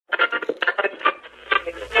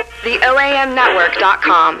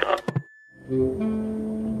TheOAMNetwork.com.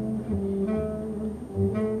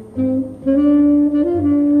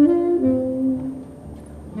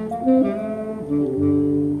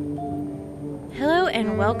 Hello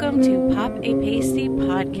and welcome to Pop a Pasty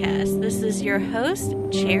Podcast. This is your host,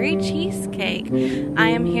 Cherry Cheesecake. I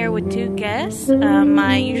am here with two guests,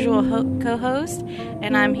 my usual co-host,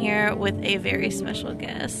 and I'm here with a very special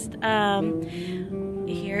guest.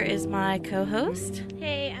 Here is my co-host.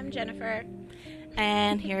 Hey, I'm Jennifer.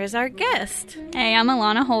 And here is our guest. Hey, I'm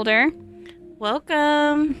Elana Holder.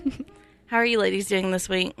 Welcome. How are you ladies doing this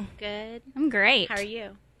week? Good. I'm great. How are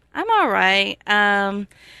you? I'm all right.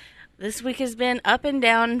 This week has been up and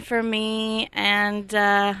down for me, and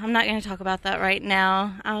I'm not going to talk about that right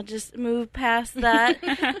now. I'll just move past that.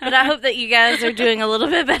 But I hope that you guys are doing a little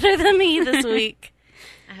bit better than me this week.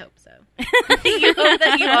 I hope so. You hope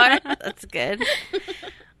that you are? That's good.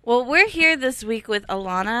 Well, we're here this week with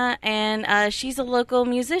Elana, and she's a local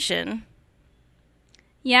musician.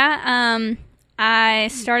 Yeah, I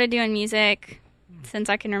started doing music since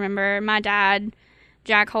I can remember. My dad,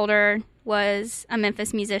 Jack Holder, was a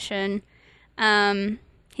Memphis musician.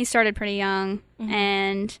 He started pretty young,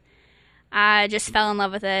 and I just fell in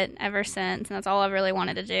love with it ever since, and that's all I've really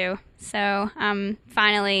wanted to do. So I'm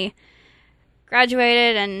finally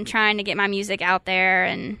graduated and trying to get my music out there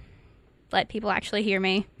and let people actually hear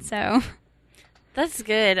me. So That's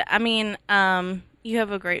good. I mean, you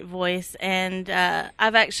have a great voice, and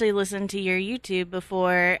I've actually listened to your YouTube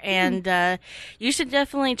before, and you should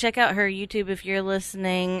definitely check out her YouTube if you're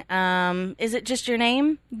listening. Is it just your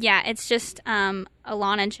name? yeah, it's just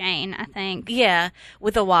Elana Jane, I think. Yeah,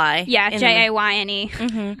 with a Y. Yeah, Jayne.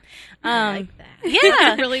 I like that. Yeah.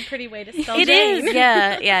 That's a really pretty way to spell It Jane. is,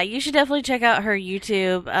 yeah. You should definitely check out her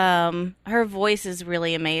YouTube. Her voice is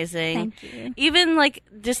really amazing. Thank you. Even, like,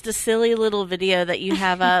 just a silly little video that you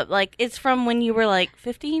have up, like, it's from when you were, like,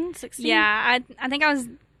 15, 16? Yeah, I think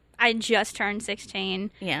I just turned 16.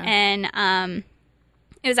 Yeah. And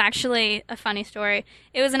it was actually a funny story.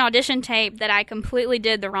 It was an audition tape that I completely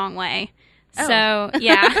did the wrong way. Oh. So,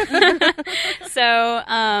 yeah.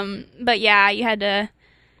 But yeah, you had to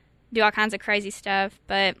do all kinds of crazy stuff,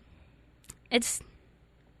 but it's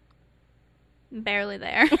barely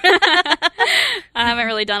there. I haven't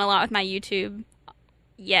really done a lot with my YouTube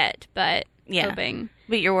yet, but hoping.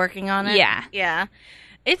 But you're working on it? Yeah. Yeah.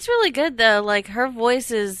 It's really good, though. Like, her voice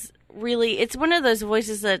is really, it's one of those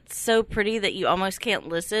voices that's so pretty that you almost can't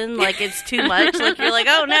listen. Like, it's too much. Like, you're like,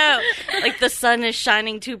 oh, no. Like, the sun is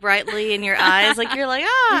shining too brightly in your eyes. Like, you're like,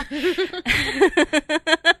 ah.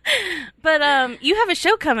 But you have a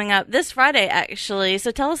show coming up this Friday, actually. So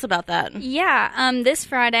tell us about that. Yeah, this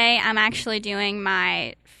Friday I'm actually doing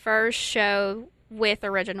my first show with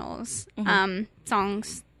originals,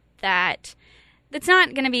 songs that's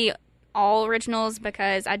not going to be all originals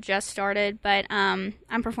because I just started, but I'm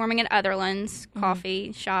performing at Otherland's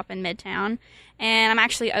Coffee Shop in Midtown, and I'm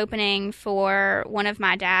actually opening for one of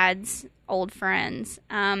my dad's old friends.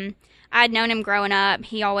 I'd known him growing up.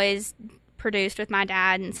 He always produced with my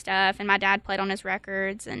dad and stuff, and my dad played on his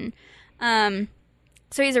records, and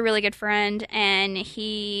so he's a really good friend, and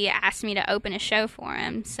he asked me to open a show for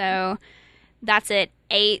him. So that's at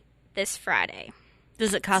 8 this Friday.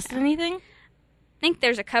 Does it cost anything? I think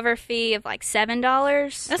there's a cover fee of like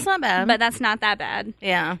 $7. That's not bad. But that's not that bad.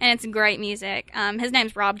 Yeah. And it's great music. His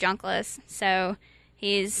name's Rob Junkless, so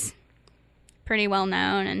he's pretty well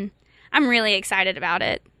known, and I'm really excited about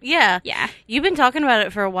it. Yeah. Yeah. You've been talking about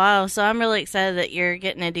it for a while, so I'm really excited that you're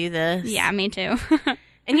getting to do this. Yeah, me too.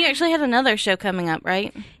 And you actually had another show coming up,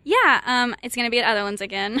 right? Yeah, it's going to be at Otherland's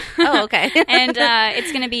again. Oh, okay. And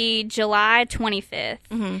it's going to be July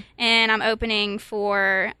 25th. And I'm opening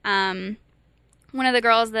for one of the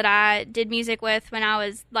girls that I did music with when I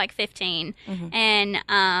was like 15, and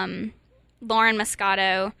Lauren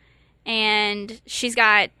Moscato, and she's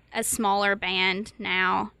got a smaller band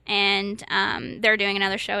now, and they're doing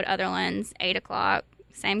another show at Otherland's, 8 o'clock,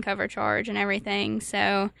 same cover charge and everything,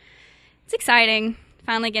 so it's exciting,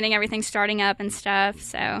 finally getting everything starting up and stuff,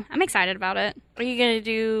 so I'm excited about it. Are you going to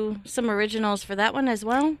do some originals for that one as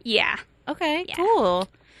well? Yeah. Okay, Yeah. cool.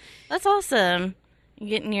 That's awesome. You're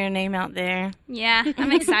getting your name out there. Yeah,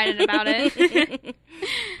 I'm excited about it.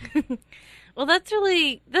 Well, that's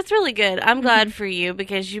really good. I'm glad for you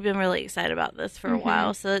because you've been really excited about this for a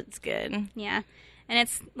while, so it's good. Yeah. And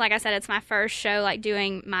it's, like I said, it's my first show, like,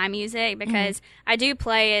 doing my music because I do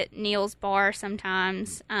play at Neil's Bar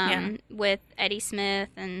sometimes with Eddie Smith.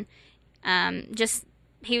 And just,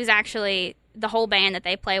 he was actually, the whole band that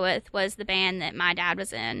they play with was the band that my dad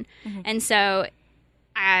was in. And so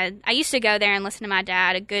I used to go there and listen to my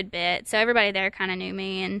dad a good bit, so everybody there kind of knew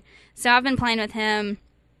me, and so I've been playing with him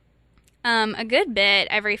a good bit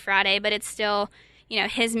every Friday, but it's still,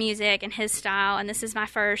 his music and his style, and this is my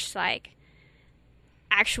first,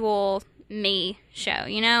 actual me show,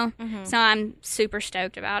 Mm-hmm. So I'm super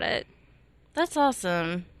stoked about it. That's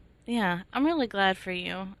awesome. Yeah, I'm really glad for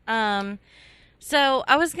you. So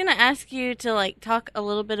I was going to ask you to, talk a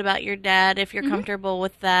little bit about your dad, if you're comfortable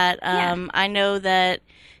with that. Yeah. I know that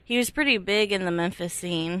he was pretty big in the Memphis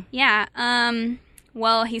scene. Yeah,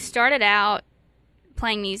 well, he started out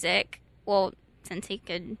playing music, well, since he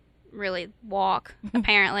could really walk,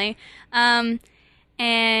 apparently, and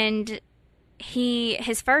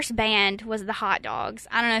his first band was the Hot Dogs.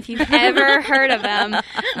 I don't know if you've ever heard of them,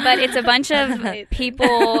 but it's a bunch of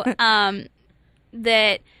people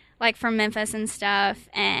that, from Memphis and stuff,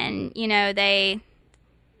 and, I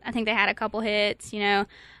think they had a couple hits,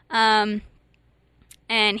 and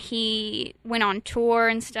he went on tour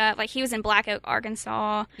and stuff. He was in Black Oak,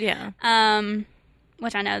 Arkansas. Yeah.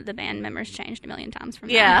 Which I know the band members changed a million times from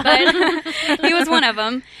yeah. that. But he was one of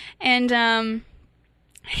them. And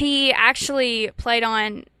he actually played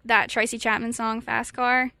on that Tracy Chapman song, Fast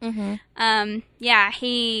Car. Mm-hmm. Yeah,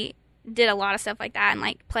 he did a lot of stuff like that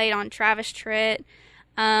and, played on Travis Tritt.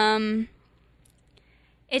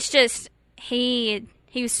 It's just, he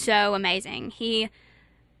was so amazing.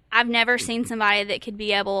 I've never seen somebody that could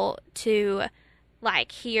be able to,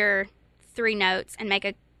 hear 3 notes and make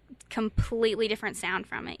a completely different sound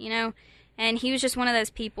from it, And he was just one of those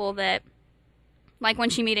people that,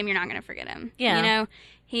 once you meet him, you're not going to forget him. Yeah.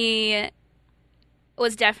 He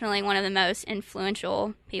was definitely one of the most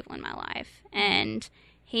influential people in my life. And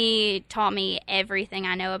he taught me everything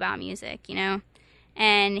I know about music,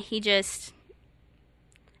 And he just,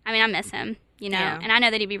 I miss him, Yeah. And I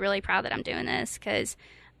know that he'd be really proud that I'm doing this because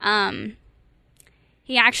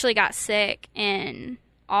he actually got sick in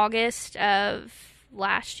August of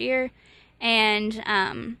last year, and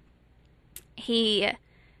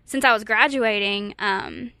since I was graduating,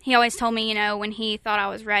 he always told me, when he thought I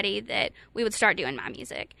was ready, that we would start doing my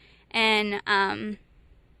music. And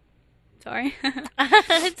sorry,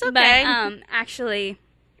 it's okay. But actually,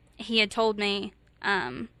 he had told me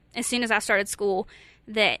as soon as I started school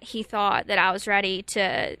that he thought that I was ready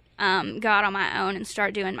to go out on my own and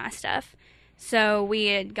start doing my stuff. So we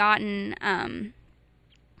had gotten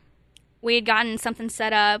something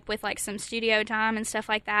set up with some studio time and stuff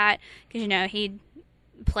like that, because he'd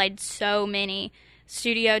played so many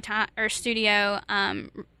studio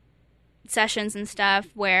sessions and stuff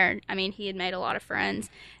where he had made a lot of friends,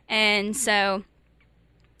 and so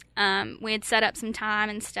we had set up some time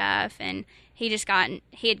and stuff, and he had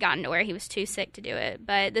gotten to where he was too sick to do it.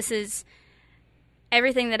 But this is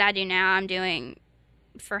everything that I do now, I'm doing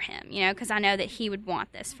for him, because I know that he would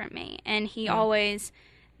want this from me, and he always,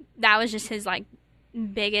 that was just his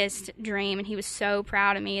biggest dream, and he was so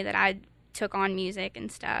proud of me that I took on music and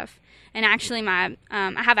stuff. And actually I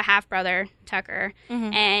have a half brother, Tucker,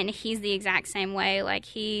 and he's the exact same way.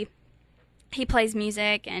 He plays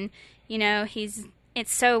music, and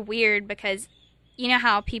it's so weird because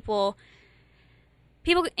how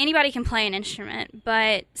anybody can play an instrument,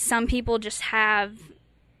 but some people just have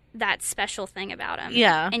that special thing about them.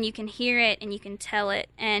 Yeah. And you can hear it and you can tell it,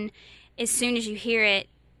 and as soon as you hear it,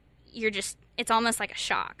 it's almost like a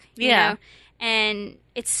shock. You know? And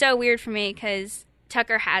it's so weird for me because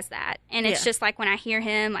Tucker has that, and it's just when I hear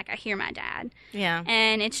him, I hear my dad. Yeah.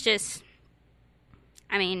 And it's just,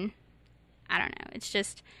 I don't know. It's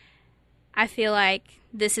just, I feel like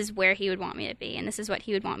this is where he would want me to be, and this is what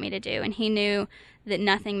he would want me to do. And he knew that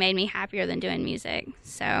nothing made me happier than doing music.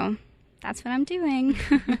 So that's what I'm doing.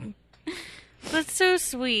 That's so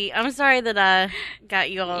sweet. I'm sorry that I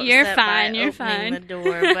got you all You're upset fine. by You're opening fine. the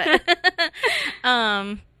door,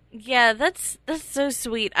 but yeah, that's so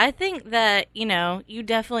sweet. I think that, you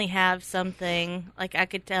definitely have something, I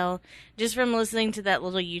could tell just from listening to that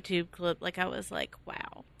little YouTube clip, I was like,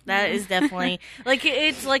 wow, that is definitely,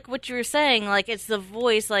 it's like what you were saying, it's the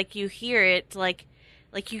voice, you hear it,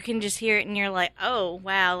 you can just hear it and you're like, oh,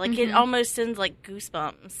 wow, it almost sends,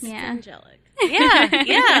 goosebumps. Yeah. Angelic.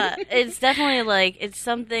 Yeah. It's definitely, it's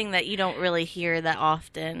something that you don't really hear that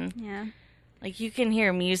often. Yeah. You can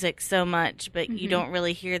hear music so much, but you don't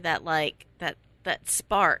really hear that, that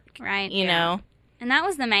spark. Right. You know? And that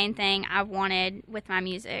was the main thing I wanted with my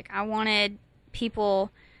music. I wanted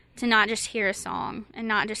people to not just hear a song and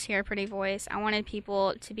not just hear a pretty voice. I wanted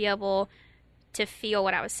people to be able to feel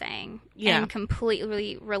what I was saying and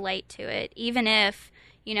completely relate to it, even if,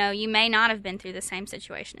 you may not have been through the same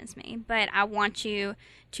situation as me. But I want you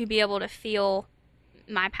to be able to feel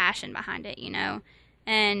my passion behind it,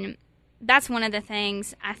 And that's one of the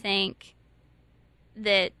things I think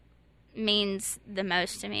that means the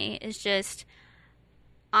most to me is just,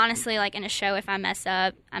 honestly, like in a show, if I mess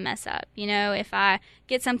up, I mess up. You know, if I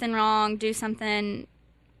get something wrong, do something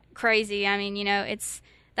crazy, I mean, you know,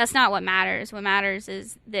 that's not what matters. What matters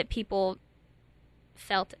is that people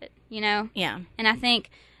felt it, you know? Yeah. And I think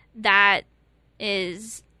that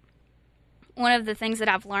is one of the things that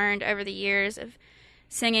I've learned over the years of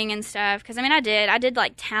singing and stuff. Because, I mean, I did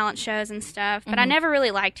like talent shows and stuff, but I never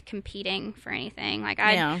really liked competing for anything. Like,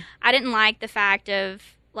 I didn't like the fact of,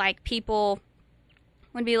 like, people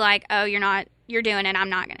would be like, oh, you're doing it, I'm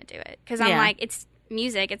not going to do it. Because I'm like, it's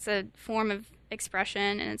music, it's a form of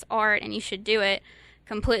expression, and it's art, and you should do it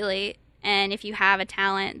completely. And if you have a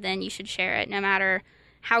talent, then you should share it, no matter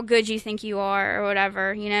how good you think you are or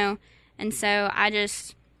whatever, you know. And so I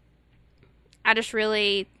just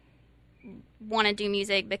really want to do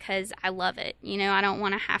music because I love it. You know, I don't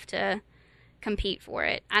want to have to compete for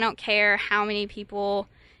it. I don't care how many people,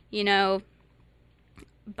 you know,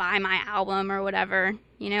 buy my album or whatever.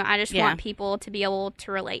 You know, I just want people to be able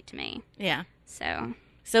to relate to me. Yeah. So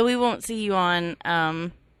we won't see you on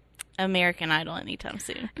American Idol anytime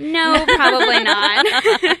soon. No, probably not.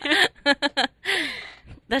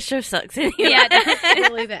 That show sucks anyway. Yeah, It's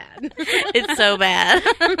really bad. It's so bad.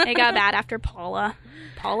 It got bad after Paula.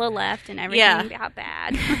 Paula left and everything got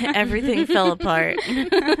bad. Everything fell apart.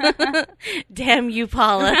 Damn you,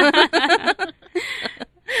 Paula.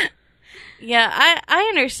 Yeah, I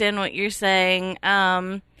understand what you're saying.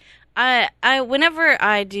 I whenever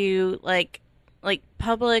I do like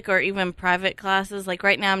public or even private classes, like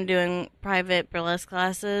right now I'm doing private burlesque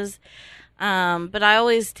classes. But I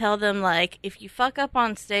always tell them, like, if you fuck up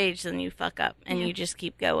on stage, then you fuck up and you just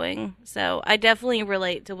keep going. So I definitely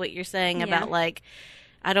relate to what you're saying about, like,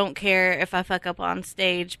 I don't care if I fuck up on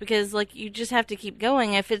stage because, like, you just have to keep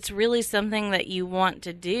going. If it's really something that you want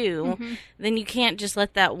to do, then you can't just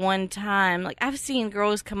let that one time. Like, I've seen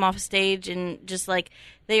girls come off stage and just, like,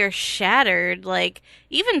 they are shattered. Like,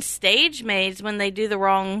 even stage maids, when they do the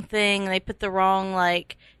wrong thing, they put the wrong,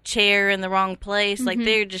 like, chair in the wrong place, like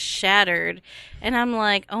they're just shattered. And I'm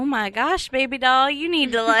like, oh my gosh, baby doll, you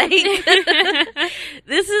need to, like,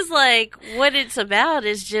 this is like what it's about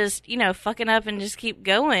is just, you know, fucking up and just keep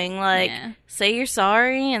going. Like, say you're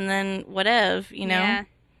sorry and then whatever, you know. Yeah.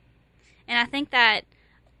 And I think that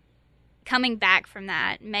coming back from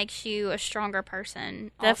that makes you a stronger person.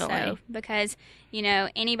 Definitely. Also, because, you know,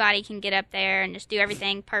 anybody can get up there and just do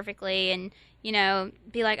everything perfectly and, you know,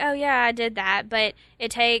 be like, oh, yeah, I did that. But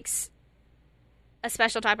it takes a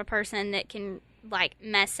special type of person that can, like,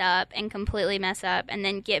 mess up and completely mess up and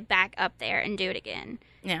then get back up there and do it again.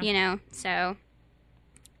 Yeah. You know? So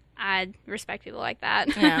I respect people like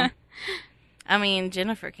that. Yeah. I mean,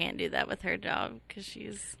 Jennifer can't do that with her job because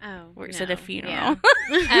she's works at a funeral. Yeah.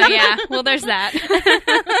 Oh, yeah. Well, there's that.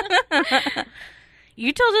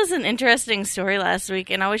 You told us an interesting story last week,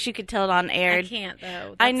 and I wish you could tell it on air. I can't, though.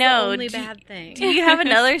 That's I know. the only bad thing. Do you have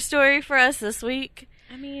another story for us this week?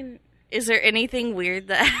 I mean, is there anything weird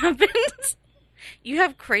that happened? You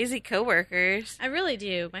have crazy coworkers. I really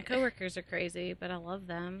do. My coworkers are crazy, but I love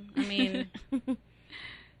them. I mean,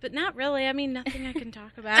 but not really. I mean, nothing I can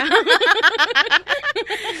talk about.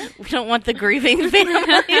 We don't want the grieving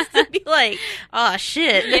families to be like, oh,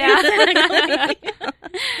 shit. Yeah.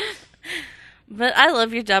 But I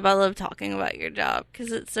love your job. I love talking about your job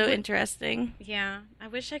because it's so interesting. Yeah. I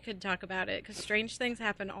wish I could talk about it because strange things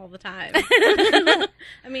happen all the time. I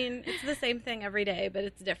mean, it's the same thing every day, but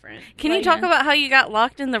it's different. Can you talk about how you got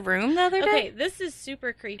locked in the room the other day? Okay, this is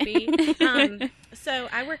super creepy. So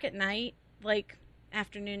I work at night, like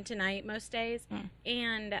afternoon to night most days,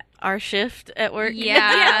 and our shift at work.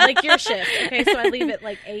 Yeah. like your shift. Okay, so I leave at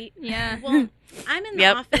like 8. Yeah. Well, I'm in the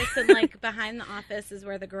office, and like behind the office is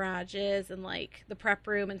where the garage is, and like the prep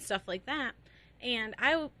room and stuff like that. And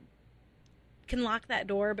I can lock that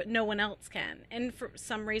door, but no one else can. And for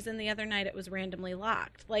some reason, the other night it was randomly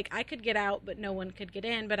locked. Like I could get out, but no one could get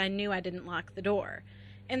in. But I knew I didn't lock the door,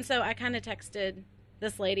 and so I kind of texted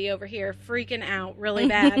this lady over here freaking out really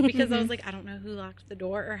bad because I was like, I don't know who locked the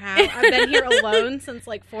door or how. I've been here alone since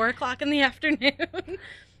like 4 o'clock in the afternoon.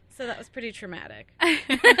 So that was pretty traumatic.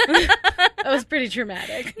 That was pretty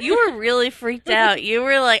traumatic. You were really freaked out. You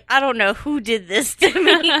were like, I don't know who did this to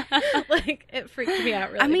me. Like, it freaked me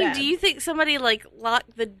out really bad. I mean, do you think somebody like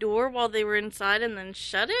locked the door while they were inside and then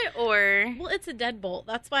shut it, or? Well, it's a deadbolt.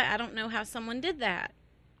 That's why I don't know how someone did that.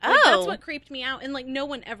 Like, oh. That's what creeped me out. And, like, no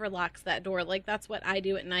one ever locks that door. Like, that's what I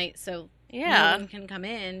do at night, so no one can come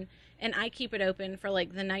in. And I keep it open for,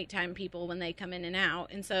 like, the nighttime people when they come in and out.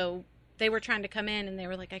 And so they were trying to come in, and they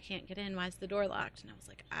were like, I can't get in. Why is the door locked? And I was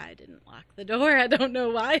like, I didn't lock the door. I don't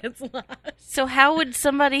know why it's locked. So how would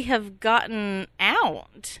somebody have gotten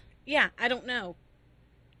out? Yeah, I don't know.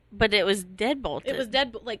 But it was dead bolted. It was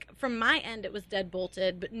dead, like, from my end, it was dead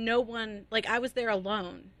bolted, but no one, like, I was there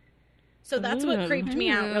alone. So that's what creeped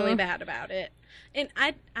me out really bad about it. And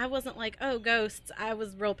I wasn't like, oh, ghosts. I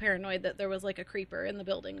was real paranoid that there was, like, a creeper in the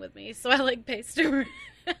building with me. So I, like, paced around.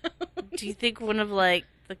 Do you think one of, like,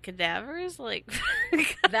 the cadavers, like...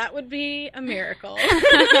 That would be a miracle.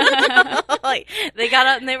 Like, they got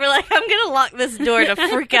up and they were like, I'm going to lock this door to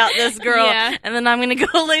freak out this girl. Yeah. And then I'm going to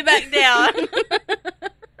go lay back down.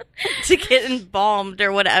 To get embalmed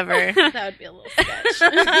or whatever. That would be a little sketch.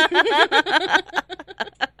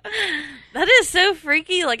 That is so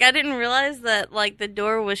freaky. Like, I didn't realize that, like, the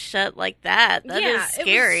door was shut like that. That is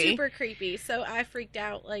scary. It was super creepy. So I freaked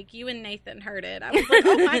out. Like, you and Nathan heard it. I was like,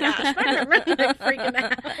 oh my gosh. I remember like, freaking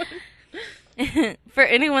out. For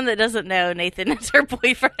anyone that doesn't know, Nathan is her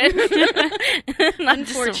boyfriend.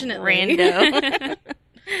 Unfortunately. Rando.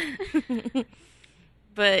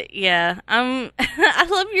 But yeah, I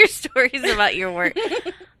love your stories about your work.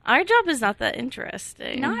 Our job is not that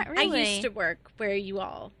interesting. Not really. I used to work where you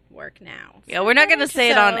all work now. So yeah, we're not going to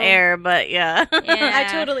say it on air, but yeah. I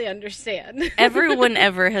totally understand. Everyone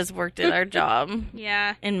ever has worked at our job.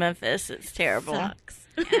 Yeah. In Memphis. It's terrible. Sucks.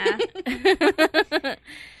 Yeah.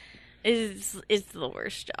 It's the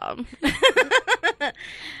worst job.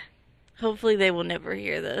 Hopefully they will never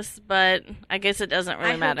hear this, but I guess it doesn't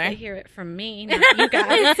really matter. I hope they hear it from me, not you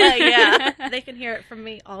guys. Yeah. They can hear it from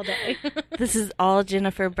me all day. This is all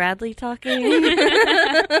Jennifer Bradley talking.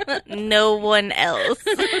 No one else.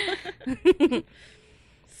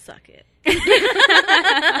 Suck it.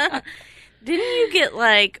 Didn't you get,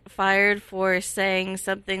 like, fired for saying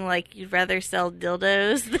something like you'd rather sell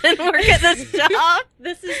dildos than work at this job?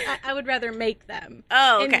 This is, I would rather make them.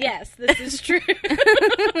 Oh, okay. And yes, this is true.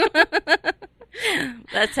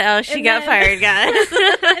 That's how she got fired, guys.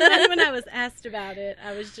 And then when I was asked about it,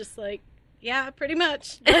 I was just like, yeah, pretty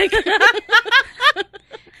much. Like,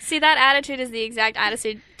 see, that attitude is the exact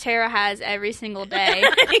attitude Tara has every single day.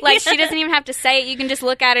 Like, she doesn't even have to say it. You can just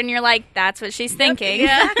look at it and you're like, that's what she's thinking.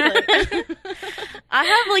 Exactly. I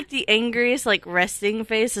have, like, the angriest, like, resting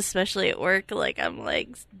face, especially at work. Like, I'm like,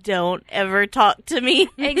 don't ever talk to me.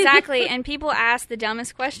 Exactly. And people ask the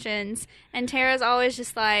dumbest questions, and Tara's always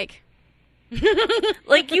just like...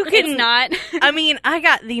 Like, you can it's not. I mean, I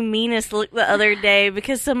got the meanest look the other day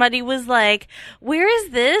because somebody was like, where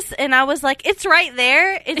is this? And I was like, it's right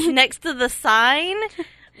there. It's next to the sign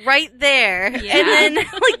right there. Yeah. And then,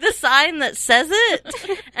 like, the sign that says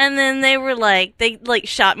it. And then they were like, they, like,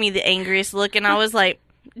 shot me the angriest look. And I was like,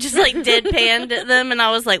 just, like, deadpanned at them. And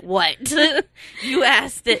I was like, what? You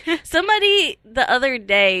asked it. Somebody the other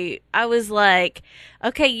day, I was like,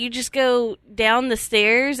 okay, you just go down the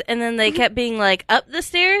stairs, and then they kept being like, up the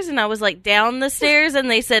stairs, and I was like, down the stairs, and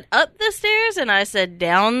they said, up the stairs, and I said,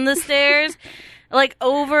 down the stairs, like,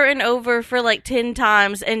 over and over for, like, 10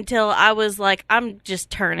 times, until I was like, I'm just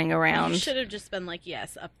turning around. You should have just been like,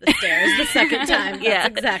 yes, up the stairs the second time. That's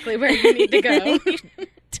exactly where you need to go.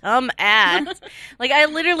 Dumb ass. Like, I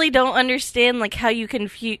literally don't understand, like, how you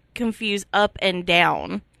confuse up and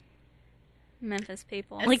down. Memphis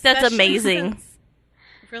people. Like, that's amazing.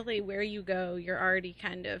 Really, where you go, you're already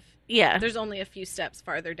kind of... Yeah. There's only a few steps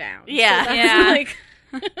farther down. Yeah. So yeah. Like,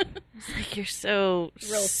 it's like, you're so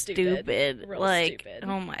real stupid. Real like, stupid.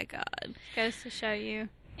 Oh my God. Goes to show you,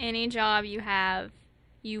 any job you have,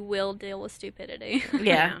 you will deal with stupidity.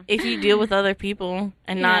 Yeah. If you deal with other people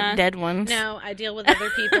and not dead ones. No, I deal with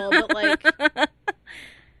other people, but, like...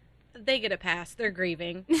 They get a pass. They're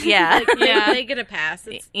grieving. Yeah. Like, they get a pass.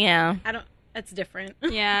 It's, It's different.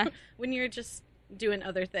 Yeah. When you're just... doing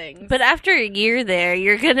other things. But after a year there,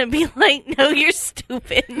 you're going to be like, no, you're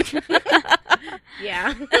stupid.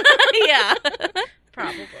 Yeah. Yeah.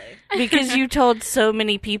 Probably. Because you told so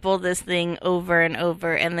many people this thing over and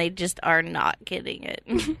over, and they just are not getting it.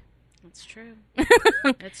 That's true.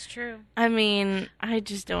 It's true. I mean, I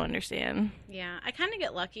just don't understand. Yeah. I kind of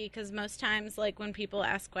get lucky because most times, like, when people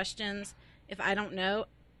ask questions, if I don't know,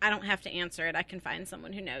 I don't have to answer it. I can find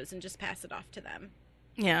someone who knows and just pass it off to them.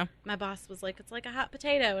 Yeah. My boss was like, it's like a hot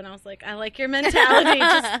potato. And I was like, I like your mentality.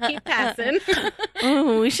 Just keep passing.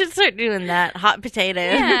 Oh, we should start doing that. Hot potato.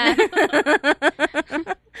 Yeah.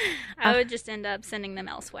 I would just end up sending them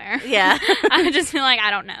elsewhere. Yeah. I would just be like,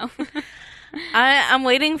 I don't know. I'm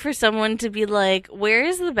waiting for someone to be like, where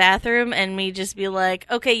is the bathroom? And me just be like,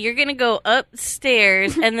 okay, you're going to go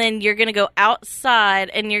upstairs and then you're going to go outside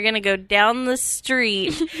and you're going to go down the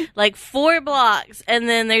street like 4 blocks. And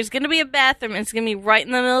then there's going to be a bathroom. And it's going to be right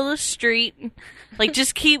in the middle of the street. Like,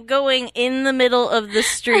 just keep going in the middle of the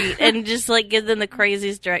street and just like give them the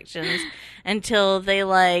craziest directions until they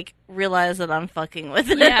like realize that I'm fucking with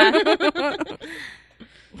them. Yeah.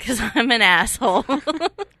 Because I'm an asshole.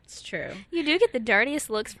 It's true. You do get the dirtiest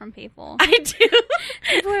looks from people. I do.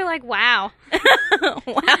 People are like, wow.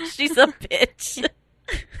 Wow, she's a bitch.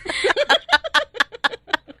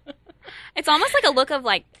 It's almost like a look of,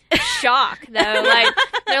 like, shock, though. Like,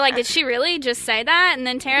 they're like, did she really just say that? And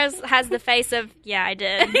then Tara has the face of, yeah, I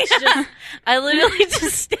did. Yeah. I literally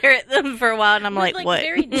just stare at them for a while, and I'm like, what?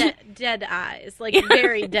 Very dead eyes. Like,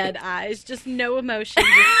 very dead eyes. Just no emotion.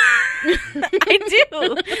 I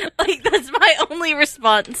do. Like, that's my only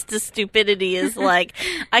response to stupidity is, like,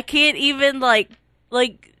 I can't even, like,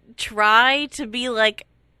 try to be, like,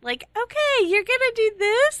 okay, you're gonna do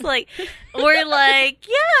this? Like, or, like,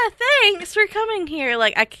 yeah, thanks for coming here.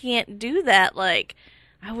 Like, I can't do that. Like,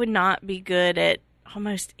 I would not be good at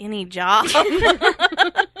almost any job.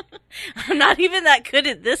 I'm not even that good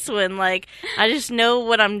at this one. Like, I just know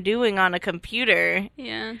what I'm doing on a computer.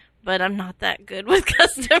 Yeah. But I'm not that good with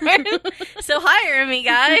customers. So hire me,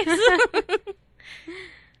 guys.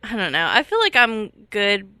 I don't know. I feel like I'm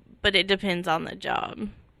good, but it depends on the job.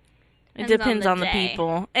 It depends on the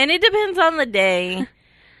people. And it depends on the day.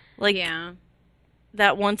 Like, yeah.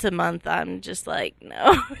 That once a month, I'm just like,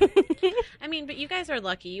 no. I mean, but you guys are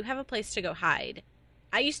lucky. You have a place to go hide.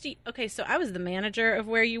 So I was the manager of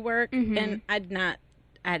where you work, and I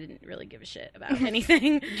didn't really give a shit about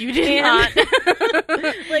anything. You did not.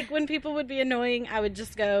 Like, when people would be annoying, I would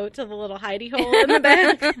just go to the little hidey hole in the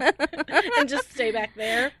back and just stay back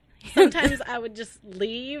there. Sometimes I would just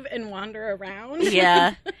leave and wander around.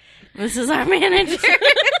 Yeah. This is our manager.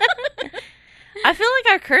 I feel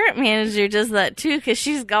like our current manager does that too, because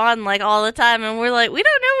she's gone like all the time, and we're like, we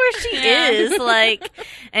don't know where she is. Like,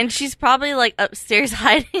 and she's probably like upstairs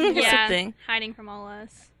hiding or something. Hiding from all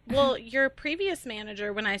us. Well, your previous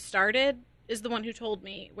manager, when I started, is the one who told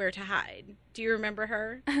me where to hide. Do you remember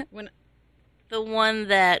her? The one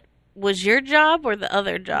that was your job or the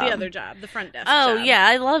other job? The other job, the front desk job. Yeah,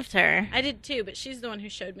 I loved her. I did too, but she's the one who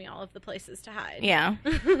showed me all of the places to hide. Yeah.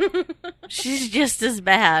 She's just as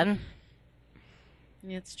bad.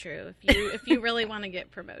 It's true. If you really want to get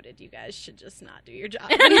promoted, you guys should just not do your job.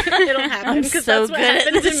 It'll happen, because so that's what good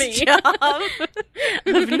happened at this to me. Job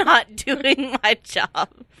of not doing my job.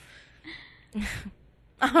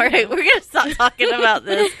 All right, we're gonna stop talking about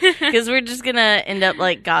this because we're just gonna end up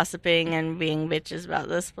like gossiping and being bitches about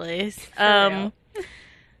this place.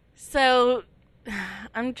 So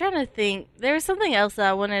I'm trying to think. There was something else that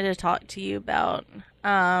I wanted to talk to you about.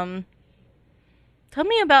 Tell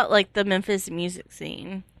me about, like, the Memphis music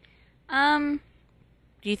scene. Do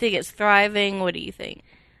you think it's thriving? What do you think?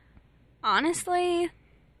 Honestly?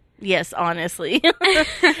 Yes, honestly. That's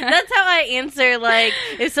how I answer, like,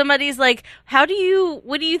 if somebody's like, what do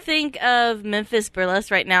you think of Memphis burlesque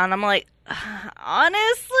right now? And I'm like,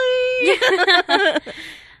 honestly?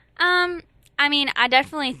 I mean, I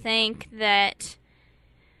definitely think that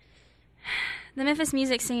the Memphis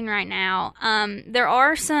music scene right now, there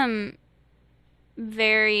are some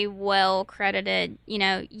very well credited,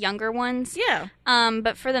 younger ones. Yeah.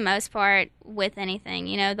 But for the most part, with anything,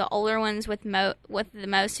 the older ones with the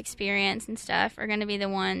most experience and stuff are going to be the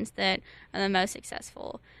ones that are the most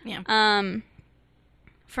successful. Yeah.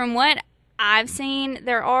 From what I've seen,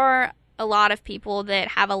 there are a lot of people that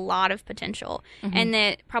have a lot of potential, and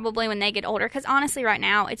that probably when they get older, because honestly, right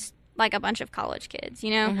now it's like a bunch of college kids,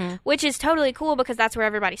 which is totally cool because that's where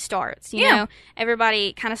everybody starts, you know?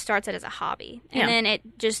 Everybody kind of starts it as a hobby, and then it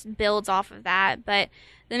just builds off of that. But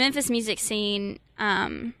the Memphis music scene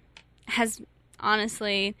has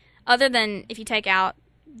honestly, other than if you take out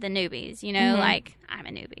the newbies, like I'm a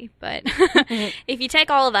newbie, but if you take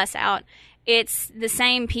all of us out, it's the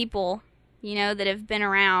same people, that have been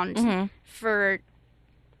around for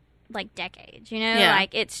like decades,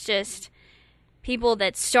 like it's just people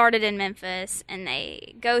that started in Memphis and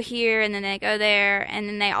they go here and then they go there and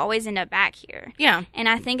then they always end up back here. Yeah. And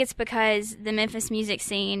I think it's because the Memphis music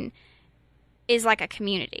scene is like a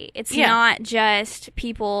community. It's not just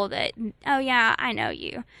people that, oh yeah, I know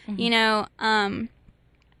you.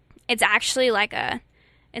 It's actually like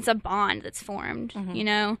it's a bond that's formed,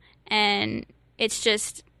 and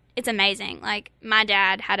it's amazing. Like, my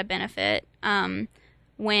dad had a benefit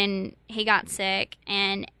when he got sick,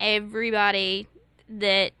 and everybody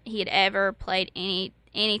that he had ever played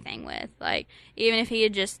anything with. Like, even if he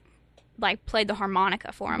had just, like, played the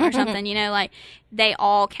harmonica for him or something, you know, like, they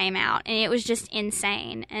all came out, and it was just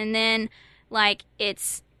insane. And then, like,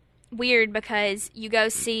 it's weird because you go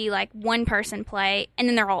see, like, one person play, and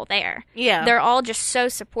then they're all there. Yeah. They're all just so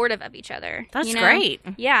supportive of each other. That's you know? great.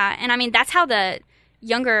 Yeah, and I mean, that's how the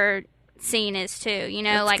younger scene is too, you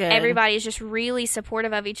know, That's like good. everybody's just really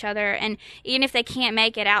supportive of each other, and even if they can't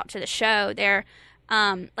make it out to the show, they're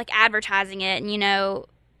like advertising it and, you know,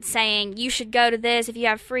 saying you should go to this if you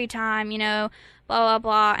have free time, you know, blah blah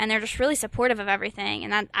blah, and they're just really supportive of everything,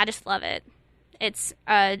 and I just love it. It's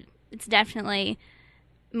definitely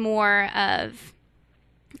more of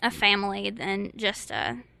a family than just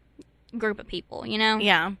a group of people, you know.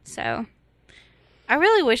 Yeah. So I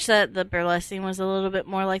really wish that the burlesque scene was a little bit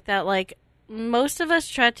more like that. Like, most of us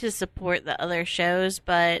try to support the other shows,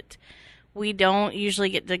 but we don't usually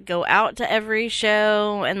get to go out to every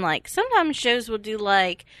show. And, like, sometimes shows will do,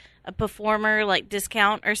 like, a performer, like,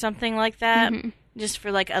 discount or something like that, just for,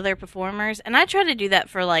 like, other performers. And I try to do that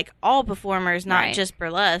for, like, all performers, not Right. just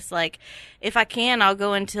burlesque. Like, if I can, I'll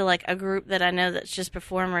go into, like, a group that I know that's just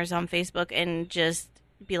performers on Facebook and just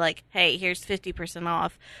be like, hey, here's 50%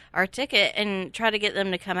 off our ticket, and try to get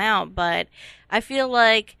them to come out. But I feel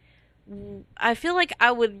like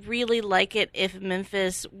I would really like it if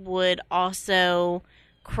Memphis would also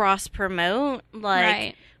cross promote, like,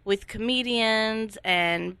 Right. with comedians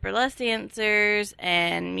and burlesque dancers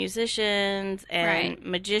and musicians and Right.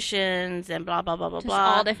 magicians and blah blah blah blah just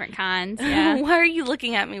blah. all different kinds. Yeah. Why are you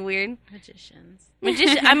looking at me weird? Magicians.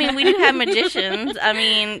 I mean, we do have magicians. I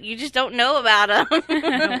mean, you just don't know about them.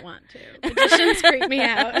 I don't want to. Magicians freak me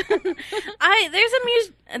out.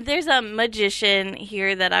 There's a magician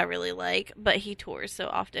here that I really like, but he tours so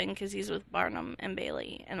often because he's with Barnum and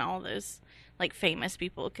Bailey and all those, like, famous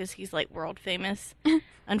people, because he's, like, world famous,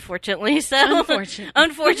 unfortunately. So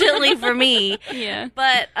unfortunately for me. Yeah.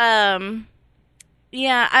 But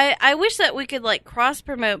yeah, I wish that we could, like, cross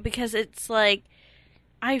promote, because it's like,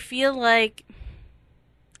 I feel like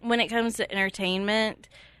when it comes to entertainment,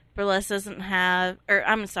 burlesque doesn't have, or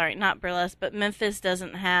I'm sorry, not burlesque, but Memphis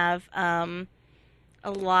doesn't have a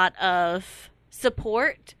lot of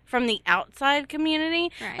support from the outside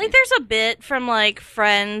community. Right. Like, there's a bit from, like,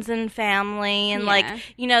 friends and family and, Yeah. like,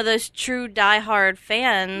 you know, those true diehard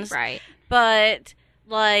fans. Right. But,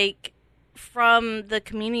 like, from the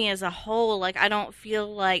community as a whole, like, I don't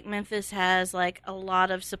feel like Memphis has, like, a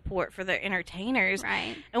lot of support for their entertainers.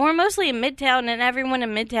 Right. And we're mostly in Midtown, and everyone in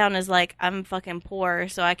Midtown is like, I'm fucking poor,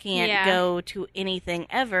 so I can't Yeah. go to anything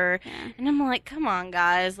ever. Yeah. And I'm like, come on,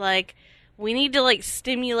 guys. Like, we need to, like,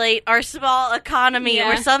 stimulate our small economy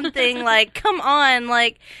Yeah. or something. Like, come on.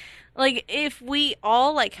 Like, if we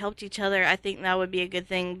all, like, helped each other, I think that would be a good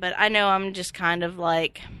thing. But I know I'm just kind of,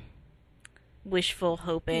 like, wishful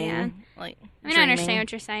hoping. Yeah. Like, I mean, I understand dreaming.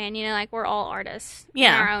 what you're saying. You know, like, we're all artists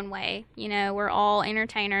Yeah. in our own way. You know, we're all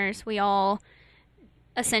entertainers. We all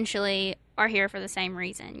essentially are here for the same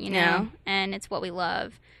reason, you know, Yeah. and it's what we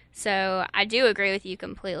love. So I do agree with you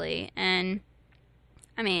completely. And,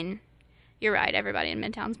 I mean, you're right. Everybody in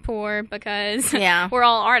Midtown's poor because Yeah. we're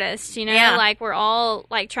all artists, you know? Yeah. Like, we're all,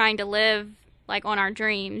 like, trying to live, like, on our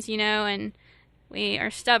dreams, you know? And we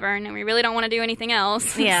are stubborn and we really don't want to do anything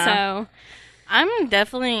else. Yeah. So I'm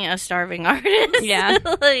definitely a starving artist. Yeah.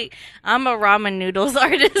 Like, I'm a ramen noodles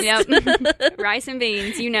artist. Yep. Rice and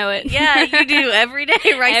beans, you know it. Yeah, you do every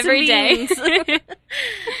day, rice Every and day. beans.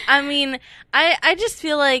 I mean, I just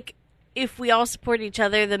feel like if we all support each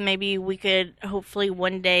other, then maybe we could hopefully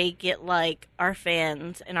one day get, like, our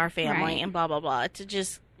fans and our family Right. and blah, blah, blah, to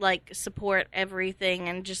just, like, support everything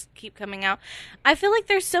and just keep coming out. I feel like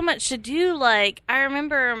there's so much to do. Like, I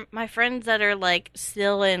remember my friends that are, like,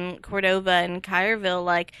 still in Cordova and Collierville,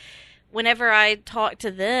 like, whenever I talk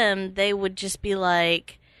to them, they would just be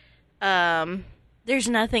like, there's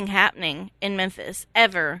nothing happening in Memphis,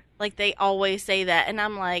 ever. Like, they always say that. And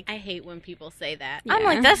I'm like, I hate when people say that. I'm Yeah.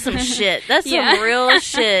 like, that's some shit. That's Yeah. some real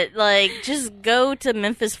shit. Like, just go to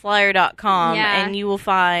memphisflyer.com Yeah. and you will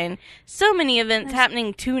find so many events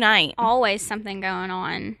happening tonight. Always something going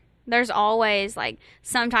on. There's always, like,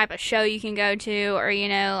 some type of show you can go to, or, you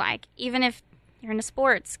know, like, even if you're into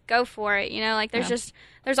sports, go for it. You know, like,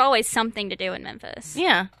 there's always something to do in Memphis.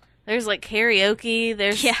 Yeah. There's, like, karaoke.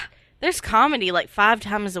 Yeah. There's comedy, like, 5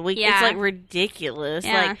 times a week. Yeah. It's, like, ridiculous.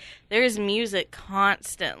 Yeah. Like, there's music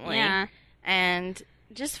constantly. Yeah. And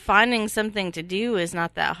just finding something to do is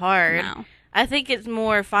not that hard. No. I think it's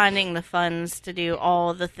more finding the funds to do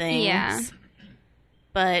all the things. Yeah.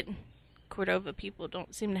 But Cordova people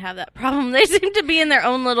don't seem to have that problem. They seem to be in their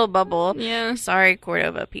own little bubble. Yeah. Sorry,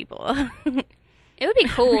 Cordova people. It would be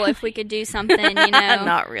cool if we could do something,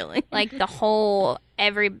 Not really. like the whole,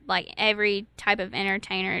 every type of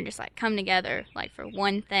entertainer just, like, come together, like, for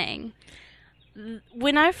one thing.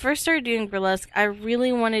 When I first started doing burlesque, I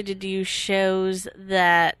really wanted to do shows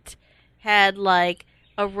that had, like,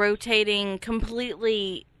 a rotating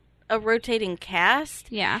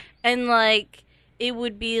cast. Yeah. And, like, it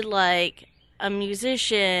would be, like, a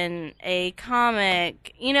musician, a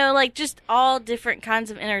comic, like, just all different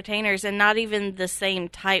kinds of entertainers and not even the same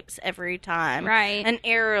types every time. Right. An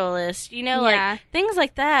aerialist, like, things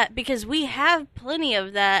like that, because we have plenty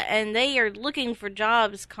of that, and they are looking for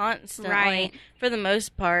jobs constantly, for the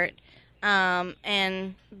most part.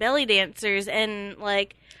 And belly dancers, and,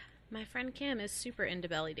 like... My friend Kim is super into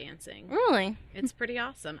belly dancing. Really? It's pretty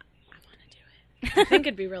awesome. I want to do it. I think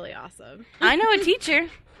it'd be really awesome. I know a teacher.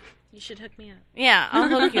 You should hook me up. Yeah, I'll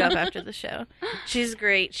hook you up after the show. She's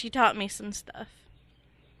great. She taught me some stuff.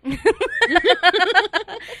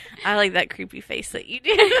 I like that creepy face that you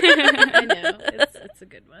do. I know. It's a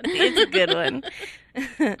good one. It's a good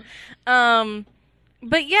one.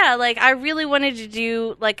 But yeah, like, I really wanted to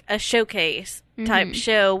do, like, a showcase type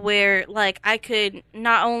show where, like, I could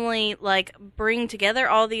not only, like, bring together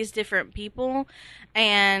all these different people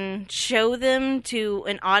and show them to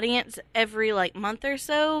an audience every, like, month or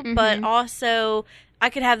so, but also I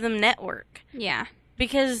could have them network. Yeah.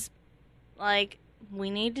 Because, like, we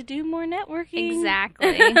need to do more networking.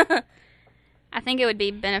 Exactly. I think it would be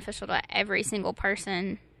beneficial to every single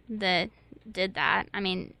person that did that. I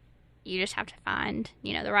mean, you just have to find,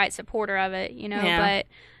 the right supporter of it, Yeah.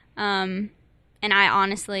 But, and I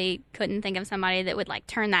honestly couldn't think of somebody that would, like,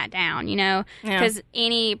 turn that down, because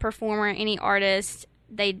any performer, any artist,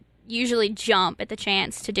 they usually jump at the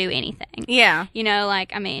chance to do anything. Yeah.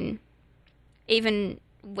 Like, I mean, even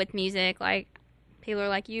with music, like, people are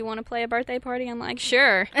like, you want to play a birthday party? I'm like,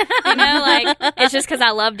 sure. Like, it's just because I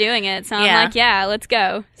love doing it. So I'm like, yeah, let's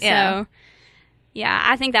go. Yeah. So, yeah,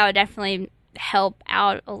 I think that would definitely help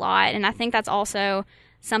out a lot. And I think that's also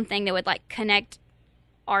something that would, like, connect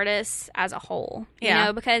artists as a whole.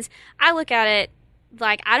 You because I look at it,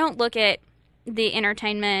 like, I don't look at the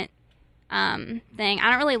entertainment thing. I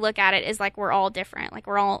don't really look at it as, like, we're all different. Like,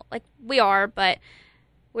 we're all, like, we are, but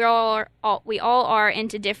we all are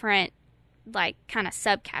into different, like, kind of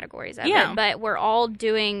subcategories of it, but we're all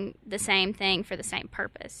doing the same thing for the same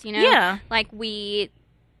purpose, Yeah. Like, we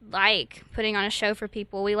like putting on a show for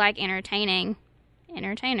people. We like entertainers.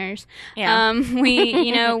 Yeah.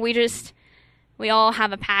 We all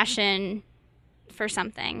have a passion for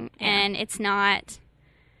something, and it's not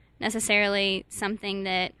necessarily something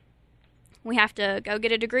that we have to go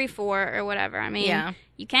get a degree for or whatever. I mean,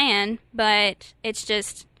 you can, but it's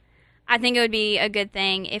just, I think it would be a good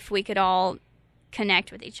thing if we could all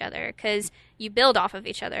connect with each other, because you build off of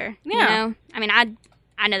each other. I mean,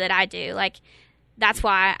 I know that I do. Like, that's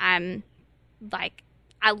why I'm, like,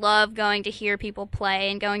 I love going to hear people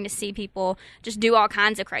play and going to see people just do all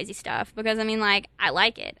kinds of crazy stuff, because, I mean, like, I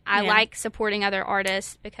like it. I like supporting other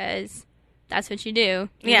artists because that's what you do,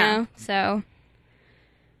 you know? So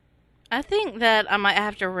I think that I might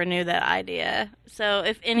have to renew that idea. So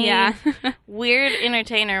if any weird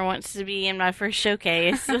entertainer wants to be in my first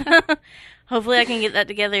showcase, hopefully I can get that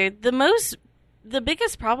together. The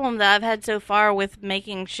biggest problem that I've had so far with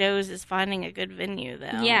making shows is finding a good venue,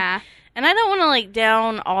 though. Yeah. And I don't want to, like,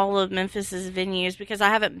 down all of Memphis's venues, because I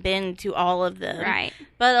haven't been to all of them. Right.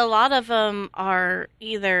 But a lot of them are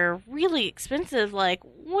either really expensive, like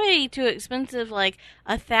way too expensive, like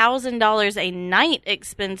 $1,000 a night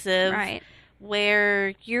expensive. Right.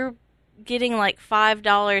 Where you're getting like $5,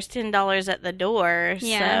 $10 at the door.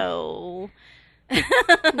 Yeah. So.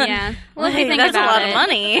 Yeah. Well, if you think that's about a lot of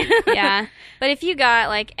money. Yeah. But if you got,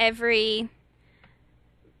 like, every,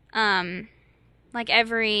 I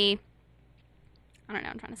don't know,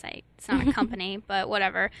 I'm trying to say, it's not a company, but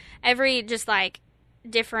whatever. Every just, like,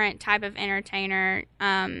 different type of entertainer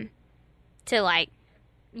to, like,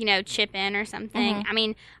 chip in or something. Mm-hmm. I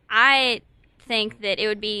mean, I think that it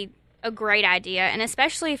would be a great idea, and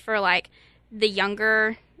especially for, like, the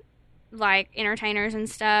younger, like, entertainers and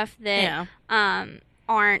stuff that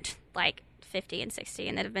aren't, like, 50 and 60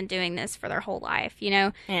 and that have been doing this for their whole life,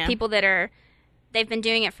 People that they've been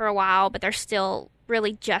doing it for a while, but they're still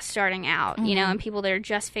really just starting out, and people that are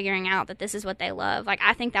just figuring out that this is what they love. Like,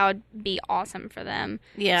 I think that would be awesome for them.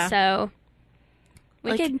 Yeah. So,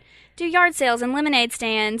 We could do yard sales and lemonade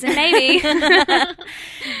stands and maybe.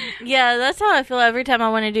 Yeah, that's how I feel every time I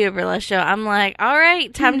want to do a burlesque show. I'm like, all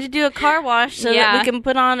right, time to do a car wash so that we can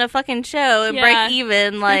put on a fucking show and break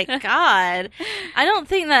even. Like, God. I don't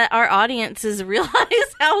think that our audiences realize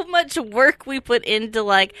how much work we put into,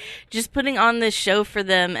 like, just putting on this show for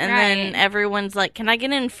them. And then everyone's like, can I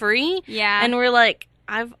get in free? Yeah. And we're like,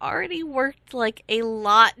 I've already worked, like, a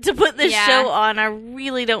lot to put this show on. I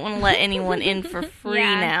really don't want to let anyone in for free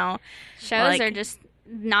now. Shows are just,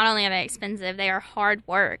 not only are they expensive, they are hard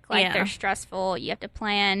work. Like, they're stressful. You have to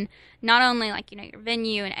plan not only, like, you know, your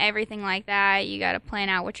venue and everything like that. You got to plan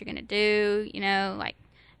out what you're going to do, you know, like,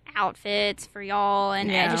 outfits for y'all.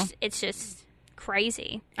 And it's just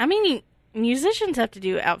crazy. I mean, musicians have to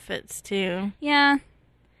do outfits, too. Yeah.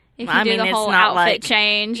 If you do the whole outfit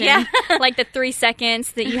change and like the 3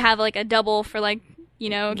 seconds that you have like a double for like,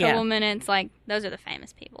 you know, a couple minutes, like those are the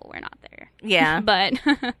famous people. We're not there. Yeah. But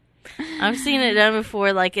I've seen it done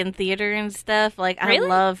before, like in theater and stuff. Like really?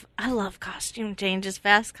 I love costume changes,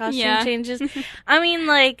 fast costume changes. I mean,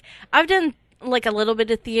 like I've done like a little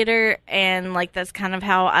bit of theater and like that's kind of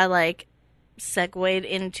how I like segued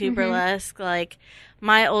into burlesque. Like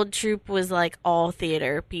my old troupe was like all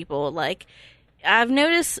theater people. Like I've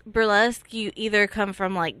noticed burlesque, you either come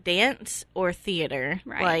from, like, dance or theater.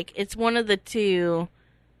 Right. Like, it's one of the two,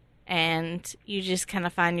 and you just kind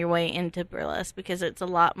of find your way into burlesque because it's a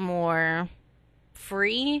lot more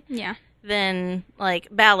free than, like,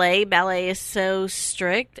 ballet. Ballet is so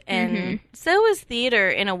strict, and so is theater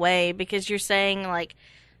in a way because you're saying, like,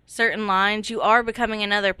 certain lines. You are becoming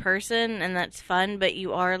another person, and that's fun, but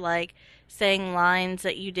you are, like, saying lines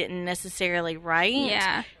that you didn't necessarily write.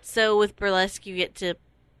 Yeah. So with burlesque, you get to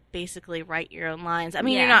basically write your own lines. I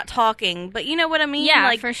mean, you're not talking, but you know what I mean? Yeah,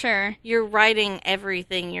 like, for sure. You're writing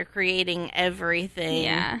everything. You're creating everything.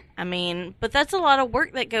 Yeah. I mean, but that's a lot of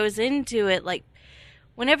work that goes into it. Like,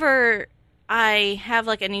 whenever I have,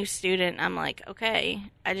 like, a new student, I'm like, okay,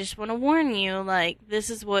 I just want to warn you, like, this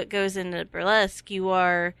is what goes into burlesque. You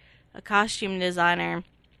are a costume designer.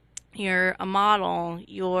 You're a model.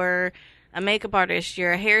 You're a makeup artist,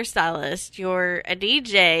 you're a hairstylist, you're a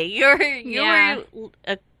DJ, you're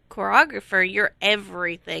a choreographer, you're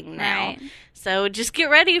everything now. Right. So just get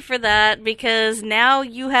ready for that because now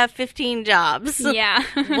you have 15 jobs. Yeah.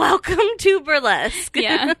 Welcome to burlesque.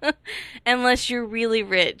 Yeah. Unless you're really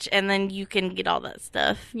rich and then you can get all that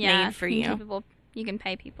stuff made for you. You can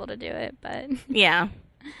pay people to do it, but yeah.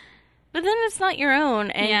 But then it's not your own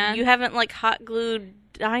and you haven't like hot glued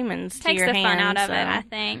diamonds to your hands. Takes the fun out of it, I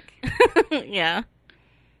think. Yeah.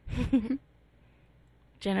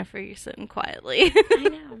 Jennifer, you're sitting quietly. I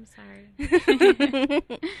know, I'm sorry.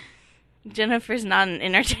 Jennifer's not an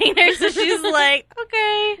entertainer, so she's like,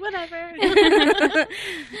 okay. Whatever.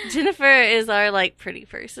 Jennifer is our, like, pretty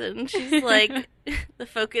person. She's, like, the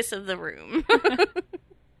focus of the room.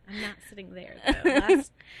 I'm not sitting there, though.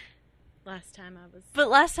 Last time I was...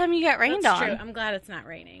 But last time you got rained That's on. True. I'm glad it's not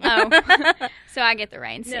raining. Oh. So I get the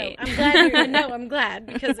rain seat. I'm glad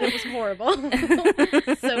because it was horrible.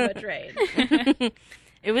 So much rain.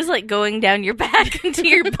 It was like going down your back into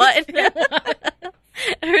your butt. There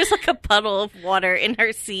was like a puddle of water in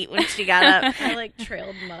her seat when she got up. I like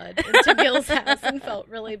trailed mud into Gil's house and felt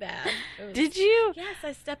really bad. Did you? Yes,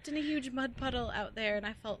 I stepped in a huge mud puddle out there and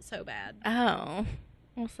I felt so bad. Oh.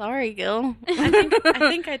 Well, sorry, Gil. I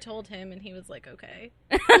think I told him, and he was like, okay.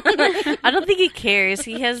 I don't think he cares.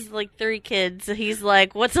 He has, like, 3 kids, so he's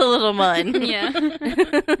like, what's a little mud?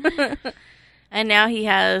 Yeah. And now he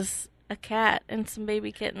has a cat and some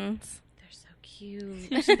baby kittens. They're so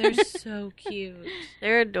cute. They're so cute.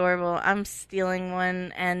 They're adorable. I'm stealing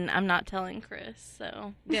one, and I'm not telling Chris,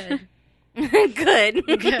 so. Good. Good.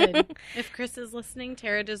 If Chris is listening,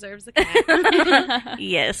 Tara deserves a cat.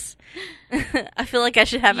 Yes. I feel like I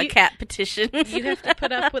should have a cat petition. You have to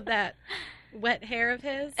put up with that wet hair of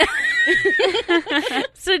his.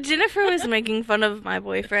 So Jennifer was making fun of my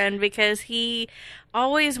boyfriend because he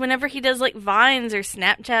always, whenever he does like Vines or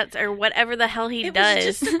Snapchats or whatever the hell he does. It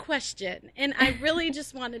was just a question. And I really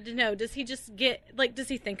just wanted to know, does he just does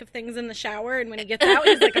he think of things in the shower and when he gets out,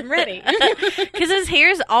 he's like, I'm ready? Because his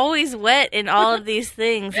hair's always wet in all of these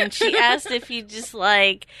things. And she asked if he just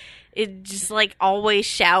always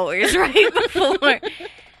showers right before.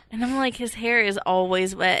 And I'm like, his hair is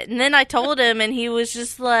always wet. And then I told him and he was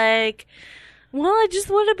just like, well, I just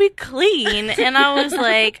want to be clean. And I was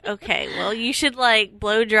like, okay, well, you should, like,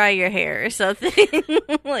 blow dry your hair or something.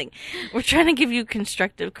 Like, we're trying to give you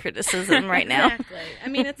constructive criticism right now. Exactly. I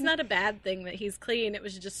mean, it's not a bad thing that he's clean. It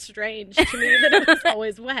was just strange to me that it was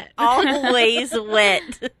always wet. Always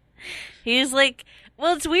wet. He was like,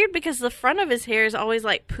 Well, it's weird because the front of his hair is always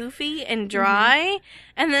like poofy and dry,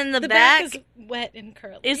 and then the back is wet and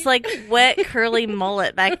curly. It's like wet, curly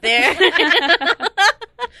mullet back there.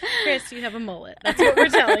 Chris, you have a mullet. That's what we're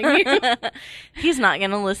telling you. He's not going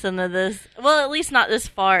to listen to this. Well, at least not this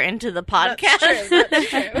far into the podcast. That's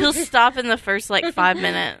true. He'll stop in the first, 5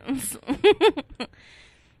 minutes.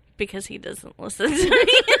 Because he doesn't listen to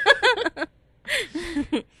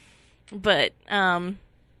me. But,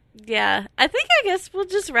 yeah. I guess we'll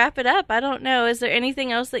just wrap it up. I don't know. Is there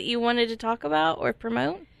anything else that you wanted to talk about or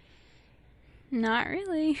promote? Not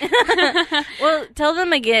really. Well, tell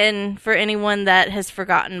them again, for anyone that has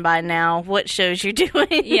forgotten by now, what shows you're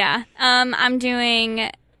doing. Yeah. I'm doing,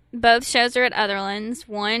 both shows are at Otherlands.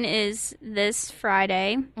 One is this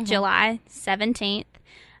Friday, July 17th,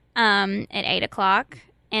 at 8 o'clock.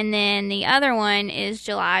 And then the other one is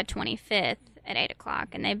July 25th at 8 o'clock.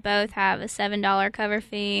 And they both have a $7 cover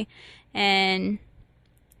fee. And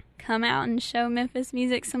come out and show Memphis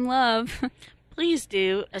music some love. Please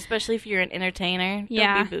do, especially if you're an entertainer.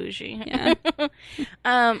 Yeah. Don't be bougie. Yeah.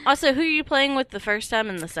 Also, who are you playing with the first time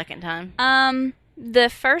and the second time? The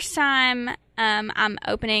first time, I'm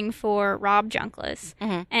opening for Rob Junkless.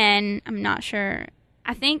 And I'm not sure.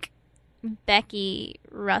 I think Becky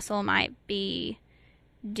Russell might be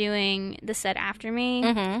doing the set after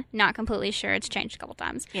me. Not completely sure. It's changed a couple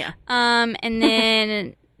times. Yeah. And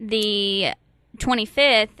then the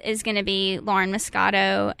 25th is going to be Lauren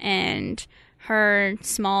Moscato and her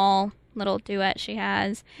small little duet she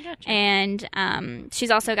has. Gotcha. And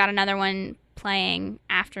she's also got another one playing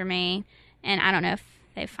after me, and I don't know if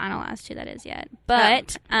they've finalized who that is yet.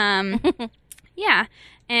 But, yeah.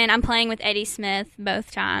 And I'm playing with Eddie Smith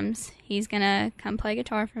both times. He's going to come play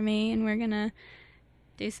guitar for me, and we're going to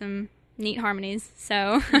do some neat harmonies.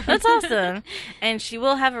 So that's awesome. And she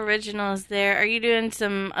will have originals there. Are you doing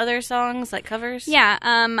some other songs, like covers? Yeah.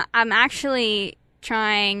 I'm actually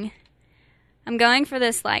I'm going for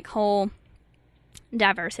this whole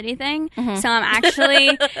diversity thing. So I'm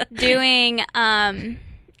actually doing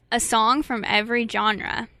a song from every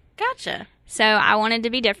genre. Gotcha. So I wanted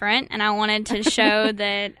to be different, and I wanted to show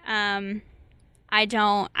that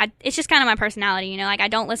it's just kind of my personality, I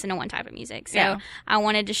don't listen to one type of music. So I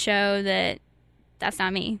wanted to show that that's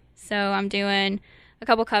not me. So I'm doing a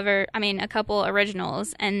couple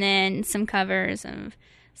originals, and then some covers of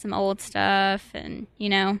some old stuff, and,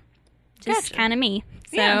 just kind of me.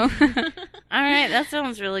 So, yeah. All right, that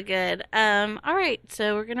sounds really good. All right,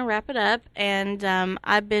 so we're going to wrap it up, and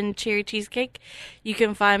I've been Cherry Cheesecake. You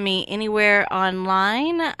can find me anywhere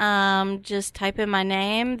online. Just type in my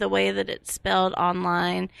name the way that it's spelled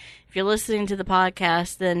online. If you're listening to the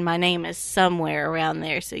podcast, then my name is somewhere around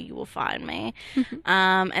there, so you will find me.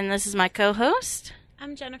 And this is my co-host.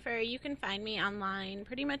 I'm Jennifer. You can find me online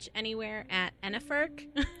pretty much anywhere at Enniferk.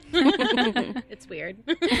 It's weird.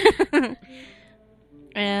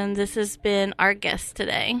 And this has been our guest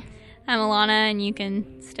today. I'm Elana, and you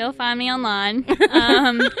can still find me online.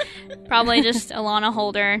 Probably just Elana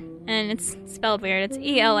Holder, and it's spelled weird. It's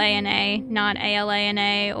Elana, not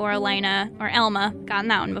Alana or Elena or Elma. Gotten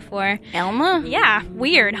that one before. Elma? Yeah,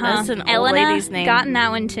 weird, huh? That's an old lady's name. Gotten that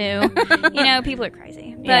one too. People are crazy.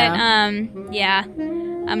 But yeah,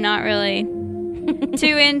 I'm not really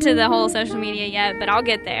too into the whole social media yet, but I'll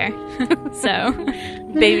get there. So,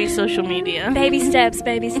 baby social media. Baby steps,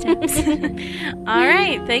 baby steps. All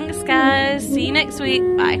right, thanks guys. See you next week.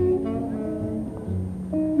 Bye.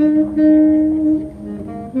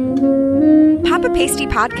 Papa Pasty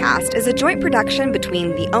Podcast is a joint production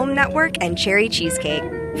between the OM Network and Cherry Cheesecake.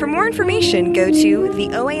 For more information, go to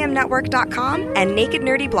theoamnetwork.com and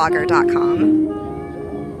nakednerdyblogger.com.